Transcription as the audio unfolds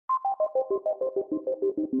Hey,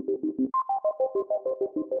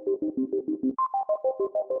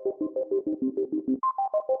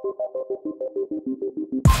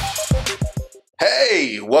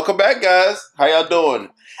 welcome back, guys. How y'all doing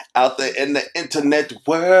out there in the internet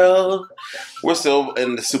world? We're still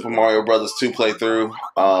in the Super Mario Brothers 2 playthrough.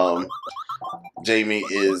 Jamie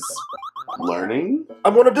is learning.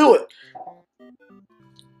 I'm gonna do it.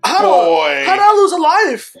 How Boy, did I lose a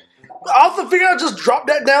life? I'll have to figure out. Just drop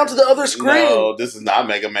that down to the other screen. No, this is not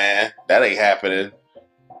Mega Man. That ain't happening.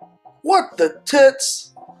 What the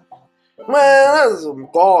tits? Man, that is some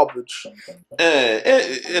garbage.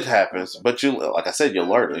 It happens, but you, like I said, you're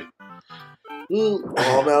learning.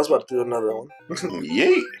 Oh man, I was about to do another one.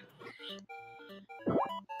 Yeet.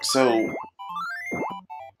 So,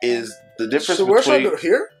 is the difference So where between... should I do it?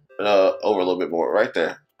 Here? Over a little bit more, right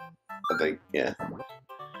there. I think, yeah.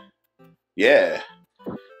 Yeah.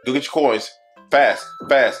 Go get your coins. Fast,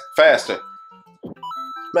 faster.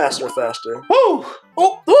 Faster. Woo!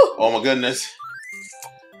 Oh, Oh my goodness.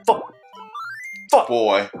 Fuck.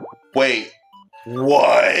 Boy. Wait.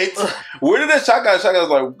 What? Where did that shotgun? Shotgun was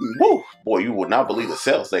like, woo! Boy, you would not believe the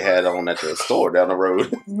sales they had on at the store down the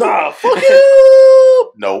road. Nah, fuck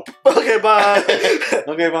you! Nope. Okay, bye.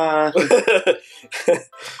 Okay, bye.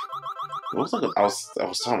 I was talking about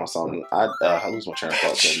something. I lose my train of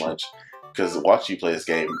thought so much. Because watching you play this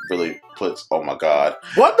game really puts, oh my god.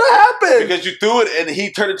 What happened? Because you threw it and he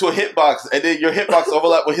turned into a hitbox, and then your hitbox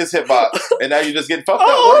overlapped with his hitbox, and now you're just getting fucked up.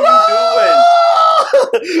 What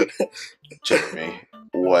are you doing? Check me.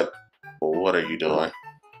 What are you doing?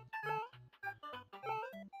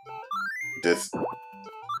 This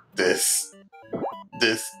is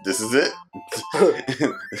it?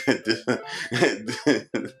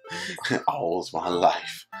 All's my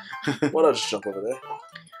life. What I just jump over there?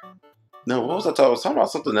 No, what was I talking about? I was talking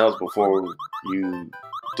about something else before you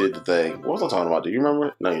did the thing. What was I talking about? Do you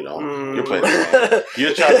remember? No, you don't. You're playing the game.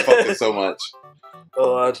 You're trying to focus so much.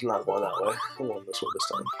 Oh, I'm not going that way. I'm going this way this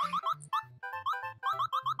time.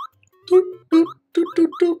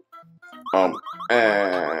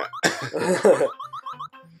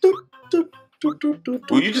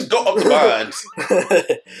 Will you just go up the vines?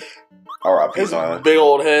 Alright, peace on. Big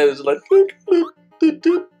old head is like.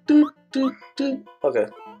 Okay,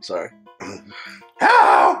 sorry.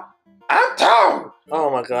 How? I'm tall.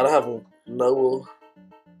 Oh my god, I have no.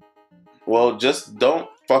 Well, just don't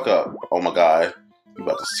fuck up. Oh my god, you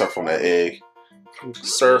about to surf on that egg?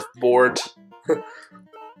 Surfboard.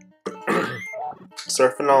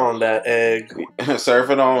 Surfing on that egg.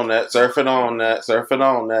 Surfing on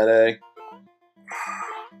that egg.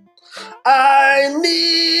 I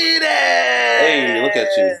need it. Hey, look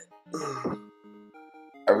at you.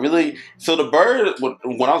 So the bird,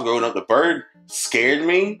 when I was growing up, the bird scared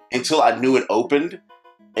me until I knew it opened.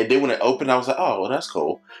 And then when it opened, I was like, oh, well, that's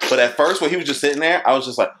cool. But at first, when he was just sitting there, I was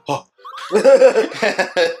just like, oh.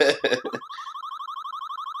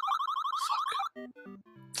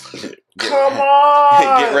 Come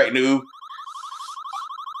on! Get right, noob.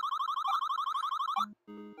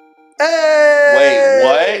 Hey! Wait,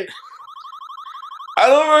 what? I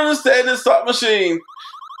don't understand this slot machine.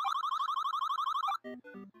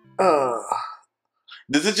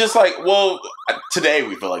 Does it just like, well, today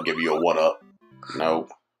we feel like giving you a 1-up.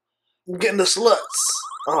 Nope. I'm getting the sluts.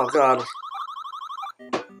 Oh god.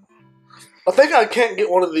 I think I can't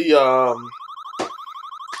get one of the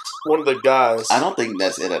guys. I don't think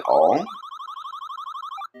that's it at all.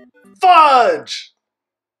 Fudge!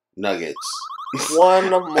 Nuggets. One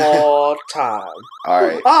more time.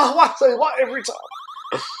 Alright. Why every time?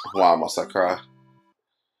 Why must I cry?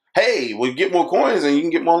 Hey, we get more coins and you can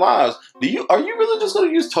get more lives. Are you really just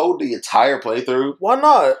gonna use Toad the entire playthrough? Why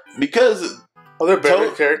not? Because are there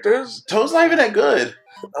better characters? Toad's not even that good.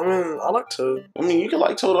 I mean, I like Toad. I mean, you can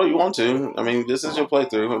like Toad all you want to. I mean, this is your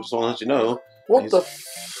playthrough. I just want to let you know. What the?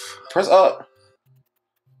 Press up.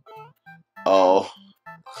 Oh.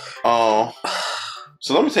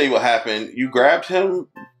 So let me tell you what happened. You grabbed him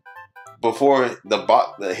before the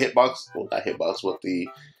hitbox. Well, not hitbox, but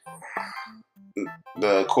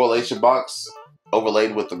the correlation box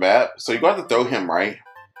overlaid with the map. So you're going to have to throw him right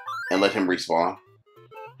and let him respawn.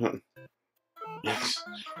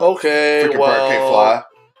 Okay, Freaking bird can't fly.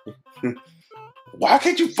 Why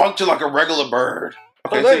can't you function like a regular bird?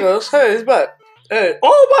 Okay, oh, there he goes. Hey, he's back. Hey.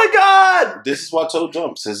 Oh my god! This is why Toad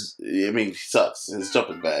jumps. He sucks. His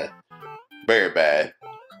jump is bad. Very bad.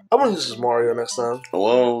 I'm gonna use this Mario next time.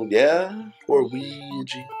 Well, yeah. Or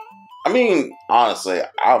Luigi. I mean, honestly,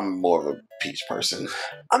 I'm more of a Peach person.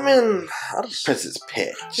 I mean, Princess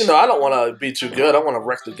Peach. You know, I don't want to be too good. I want to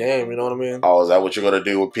wreck the game. You know what I mean? Oh, is that what you're gonna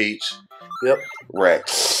do with Peach? Yep. Wreck.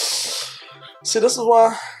 See, this is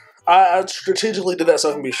why I strategically did that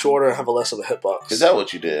so I can be shorter and have a less of a hitbox. Is that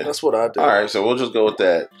what you did? That's what I did. All right, so we'll just go with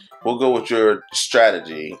that. We'll go with your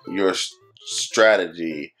strategy. Your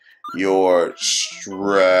strategy.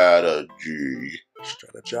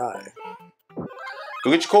 Strategize.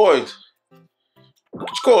 Go get your coins. Get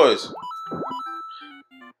your coins.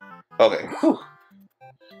 Okay. Whew.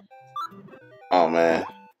 Oh man.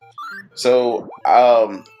 So,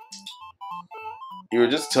 you were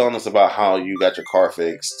just telling us about how you got your car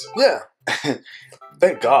fixed. Yeah.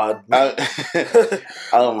 Thank God. I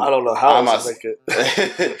don't know how to make it.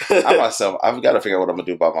 I myself, I've got to figure out what I'm gonna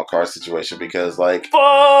do about my car situation because, like,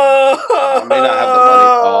 I may not have the money.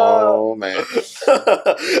 Oh man,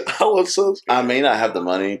 I may not have the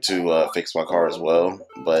money to fix my car as well,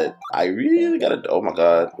 but I really gotta. Oh my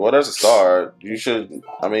God, well, there's a star. You should.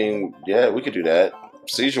 I mean, yeah, we could do that.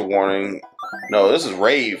 Seizure warning. No, this is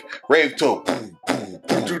Rave. Rave 2.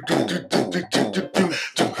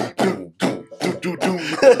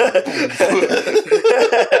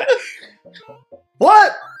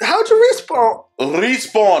 What? How'd you respawn?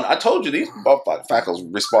 Respawn. I told you these fackles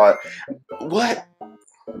respawn. What?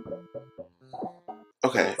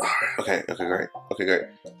 Okay, great.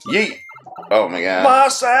 Yeet. Oh my God. My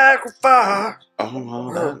sacrifice. Oh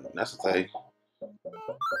no, that's the thing.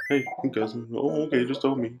 Hey, cousin. Oh, okay, just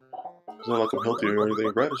tell me. It's not like I'm healthy or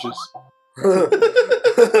anything. Radishes.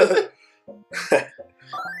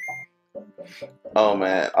 Oh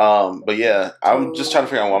man. But yeah, I'm just trying to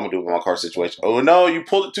figure out what I'm gonna do with my car situation. Oh no, you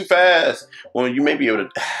pulled it too fast. Well, you may be able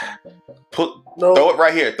to throw it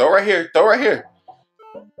right here. Throw it right here. Throw it right here.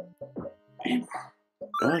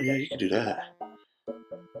 Oh yeah, you can do that.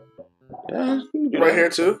 Yeah, you can do right that. Here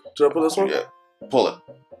too. Should I put this one? Yeah. Pull it.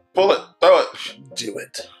 Pull it. Throw it. Do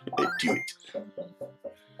it. Do it.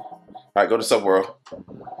 All right, go to Subworld.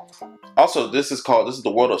 Also, this is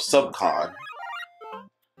the world of Subcon.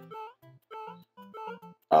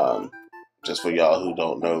 Just for y'all who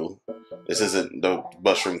don't know, this isn't the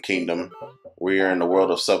Mushroom Kingdom. We are in the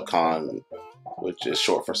world of Subcon, which is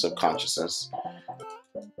short for subconsciousness.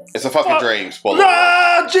 It's a fucking dream. Spoiler.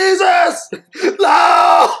 No, Jesus!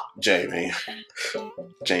 No! Jamie,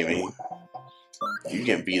 you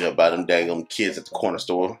getting beat up by them daggum kids at the corner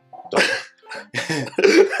store.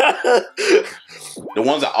 The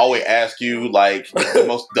ones that always ask you like the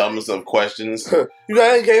most dumbest of questions. You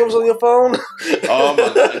got any games on your phone? Oh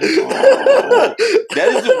my God. Oh. That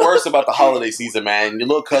is the worst about the holiday season, man. Your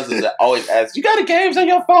little cousins that always ask, you got any games on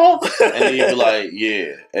your phone? And then you be like,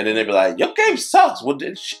 yeah. And then they be like, your game sucks. Well,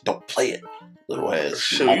 then don't play it. Little ass.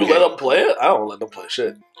 Shoot, you let them play it? I don't let them play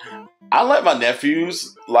shit. I let my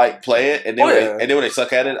nephews like play it, and then when they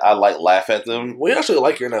suck at it, I like laugh at them. We actually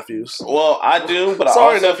like your nephews. Well, I do, but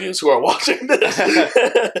sorry, I also, nephews who are watching this.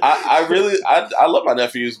 I love my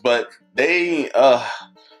nephews, but they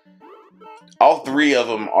all three of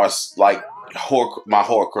them are like my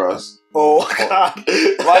Horcrux. Oh God!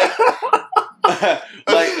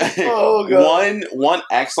 Oh God. One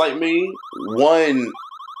acts like me, one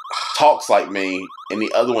talks like me, and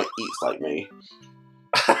the other one eats like me.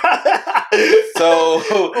 So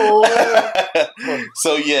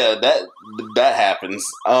yeah, that happens.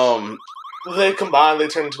 They combine, they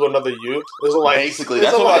turn into another you. Is it like basically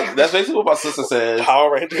that's basically what my sister says.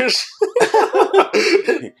 Power Rangers.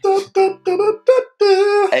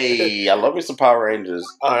 Hey, I love me some Power Rangers.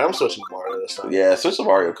 Alright, I'm switching to Mario this time. Yeah, switch to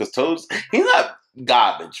Mario because Toad's he's not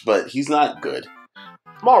garbage, but he's not good.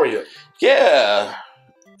 Mario. Yeah.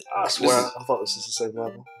 I swear, I thought this was the same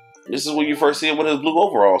level. This is when you first see him with his blue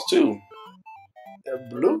overalls too. They're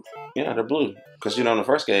blue? Yeah, they're blue. Because in the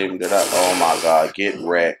first game, they're not. Oh my God, get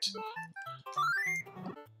wrecked.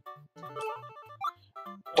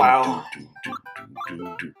 Wow.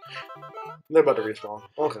 They're about to respawn.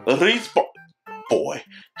 Okay. Respawn. Boy.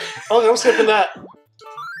 Okay, I'm skipping that.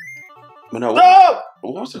 But no!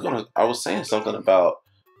 What was it gonna? I was saying something about.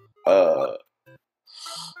 I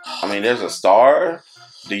mean, there's a star.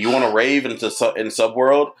 Do you want to rave in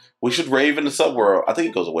Subworld? We should rave in the Subworld. I think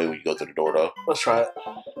it goes away when you go through the door, though. Let's try it.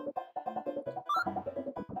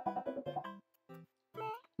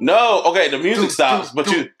 No, okay, the music stops, but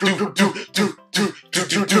you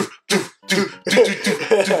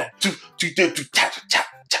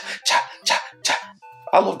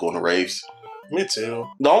I love going to raves. Me too.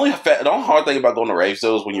 The only hard thing about going to raves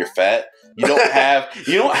though is when you're fat. You don't have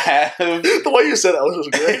the way you said that was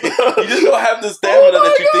great. You just don't have the stamina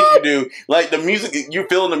that you think you do. Like the music, you're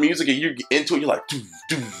feeling the music and you're into it. You're like do.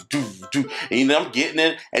 And I'm getting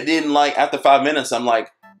it, and then like after 5 minutes, I'm like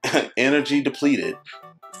energy depleted.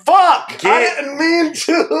 Fuck! I didn't mean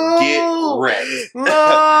to. Get wrecked. No.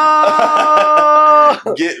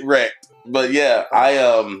 Get wrecked. But yeah,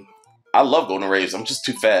 I love going to raves. I'm just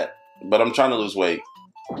too fat, but I'm trying to lose weight.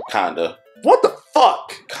 Kinda. What the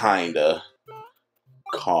fuck? Kinda.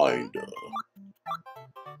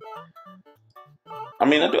 I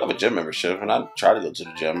mean, I do have a gym membership, and I try to go to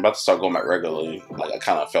the gym. I'm about to start going back regularly. Like, I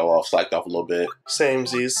kind of slacked off a little bit. Same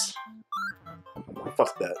Z's.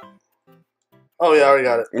 Fuck that. Oh yeah, I already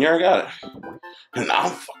got it. You already got it. And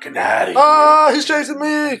I'm fucking out of here. Ah, he's chasing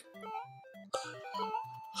me.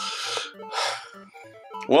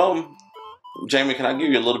 Well, Jamie, can I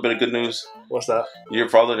give you a little bit of good news? What's that? You're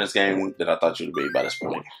farther in this game than I thought you'd be by this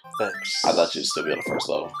point. Thanks. I thought you'd still be on the first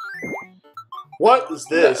level. What is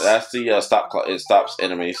this? That's the stop clock. It stops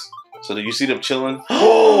enemies. So do you see them chilling?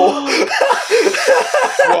 Oh!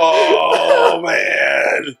 Oh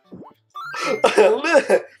man!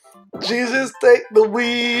 Jesus, take the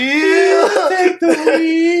wheel. Take the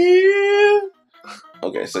wheel.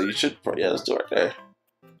 Okay, so you should. Yeah, let's do it right there.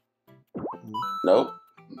 Nope.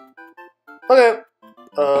 Okay.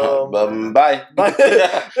 Bye.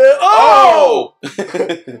 Oh!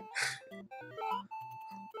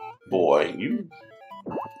 Boy, you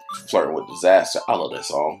flirting with disaster. I love that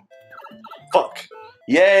song. Fuck.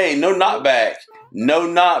 Yay! No knockback. No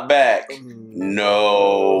knockback.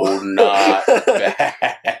 No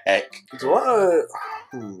knockback. Do I?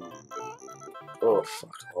 Oh,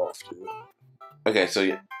 fuck off, dude. Okay, so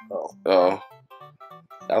yeah. Oh.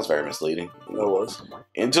 That was very misleading. That was.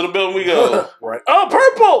 Into the building we go. Right. Oh,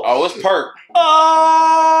 purple! Oh, it's perk.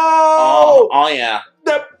 Oh! Oh, yeah.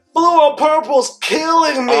 That blue and purple's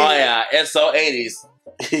killing me! Oh, yeah. It's so 80s.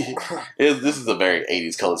 This is a very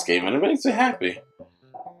 80s color scheme, and it makes me happy.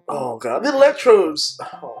 Oh, God. The electrodes.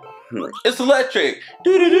 Oh. It's electric.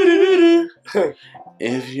 Do-do-do-do-do-do.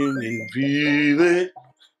 If you can feel it.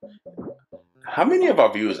 How many of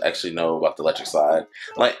our viewers actually know about the electric slide?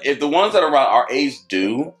 Like, if the ones that are around our age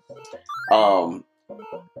do, but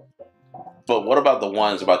what about the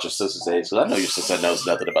ones about your sister's age? Because I know your sister knows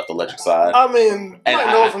nothing about the electric slide. I mean,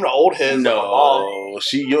 I know from the old heads. No,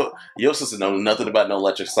 your sister knows nothing about no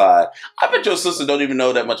electric slide. I bet your sister don't even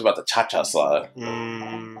know that much about the cha-cha slide.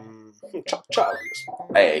 Cha-cha.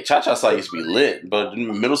 Hey, cha-cha slide used to be lit, but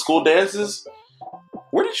middle school dances?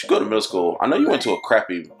 Where did you go to middle school? I know you went to a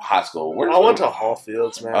crappy high school. I went to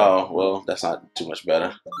Hallfields, man. Oh, well, that's not too much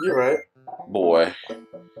better. You're right. Boy.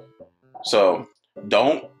 So,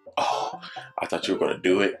 don't... Oh, I thought you were going to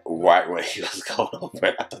do it right when he was going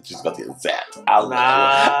over. I thought you was going to get zapped. I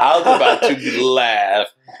was about to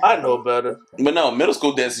laugh. I know better. But no, middle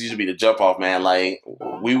school dances used to be the jump off, man. Like,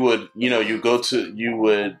 we would, they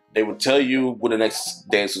would tell you what the next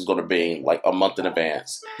dance was going to be, like a month in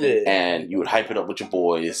advance. Yeah. And you would hype it up with your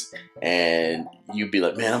boys, and you'd be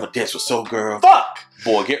like, man, I'm going to dance with Soul Girl. Fuck!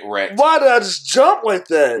 Boy, get wrecked. Why did I just jump like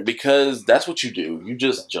that? Because that's what you do. You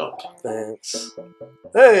just jump. Thanks.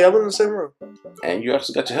 Hey, I'm in the same room. And you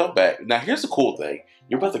actually got your health back. Now, here's the cool thing.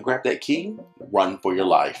 You're about to grab that key, run for your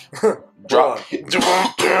life. Drop.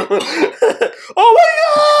 Oh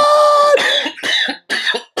my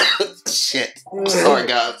god! Shit. Sorry,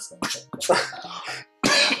 guys.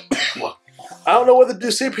 I don't know whether to do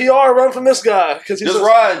CPR or run from this guy. Just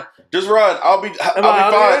run. Just run. I'll be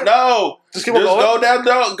fine. No. Just keep going. Go down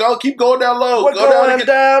low. Keep going down low. We're going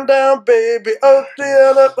down, baby. Up,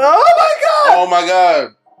 down, up. Oh my god! Oh my god.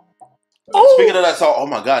 Oh. Speaking of that song, oh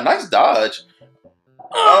my god, nice dodge.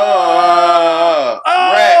 Oh!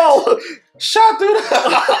 Shot through the...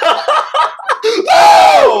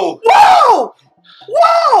 Whoa! Whoa!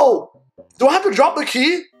 Whoa! Do I have to drop the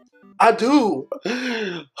key? I do.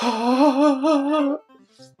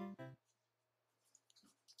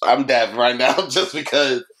 I'm dabbing right now just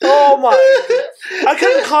because. Oh my! I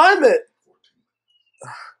couldn't climb it.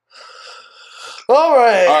 All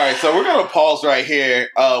right, so we're gonna pause right here.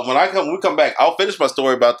 When we come back, I'll finish my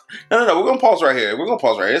story about. No, we're gonna pause right here.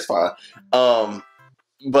 It's fine.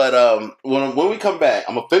 But when we come back,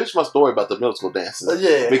 I'm gonna finish my story about the middle school dances.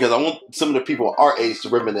 Yeah. Because I want some of the people our age to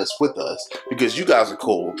reminisce with us. Because you guys are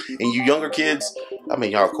cool, and you younger kids, I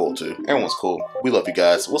mean, y'all are cool too. Everyone's cool. We love you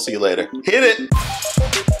guys. We'll see you later. Hit it.